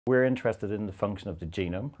We're interested in the function of the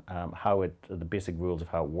genome, the basic rules of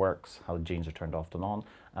how it works, how the genes are turned off and on,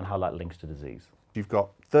 and how that links to disease. You've got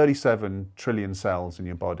 37 trillion cells in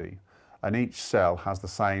your body, and each cell has the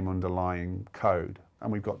same underlying code.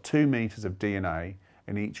 And we've got 2 meters of DNA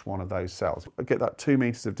in each one of those cells. Get that 2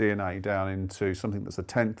 meters of DNA down into something that's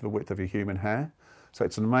 1/10 of the width of your human hair. So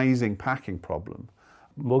it's an amazing packing problem.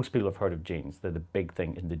 Most people have heard of genes. They're the big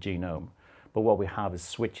thing in the genome. But what we have is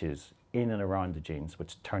switches in and around the genes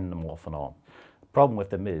which turn them off and on. The problem with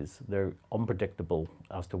them is they're unpredictable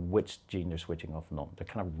as to which gene they're switching off and on. They're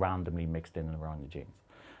kind of randomly mixed in and around the genes.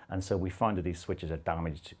 And so we find that these switches are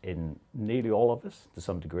damaged in nearly all of us to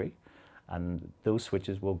some degree. And those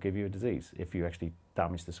switches will give you a disease if you actually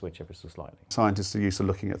damage the switch ever so slightly. Scientists are used to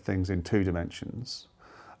looking at things in 2 dimensions.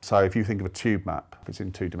 So if you think of a tube map, it's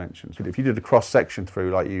in 2 dimensions. If you did a cross section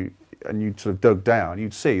through and you sort of dug down,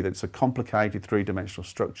 you'd see that it's a complicated 3-dimensional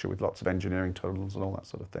structure with lots of engineering tunnels and all that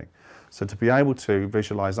sort of thing. So to be able to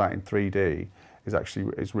visualize that in 3D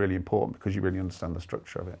is really important because you really understand the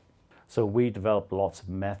structure of it. So we developed lots of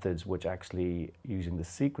methods which actually, using the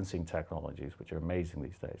sequencing technologies, which are amazing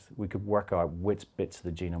these days, we could work out which bits of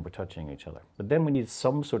the genome were touching each other. But then we needed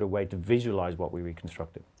some sort of way to visualize what we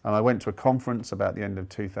reconstructed. And I went to a conference about the end of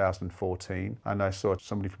 2014, and I saw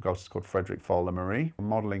somebody from Goldsmiths called Frederick Folder-Marie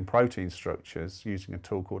modeling protein structures using a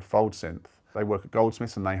tool called FoldSynth. They work at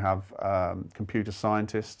Goldsmiths and they have computer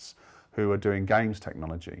scientists who are doing games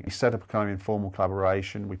technology. We set up a kind of informal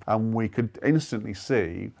collaboration, and we could instantly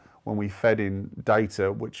see when we fed in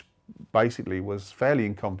data which basically was fairly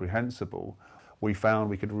incomprehensible, we found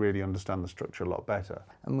we could really understand the structure a lot better.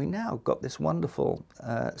 And we now got this wonderful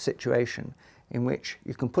situation in which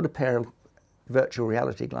you can put a pair of virtual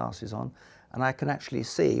reality glasses on and I can actually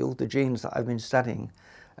see all the genes that I've been studying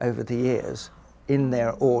over the years in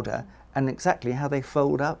their order and exactly how they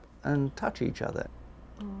fold up and touch each other.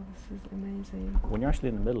 Oh, this is amazing. When you're actually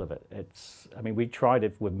in the middle of it, we tried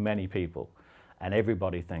it with many people. And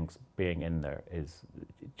everybody thinks being in there is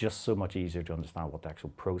just so much easier to understand what the actual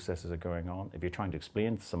processes are going on. If you're trying to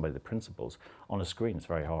explain to somebody the principles, on a screen it's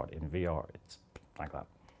very hard. In VR, it's like that.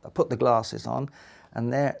 I put the glasses on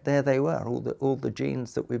and there they were, all the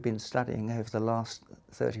genes that we've been studying over the last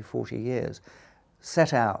 30, 40 years,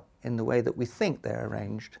 set out in the way that we think they're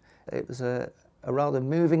arranged. It was a rather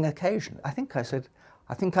moving occasion. I think I said,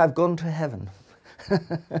 I think I've gone to heaven.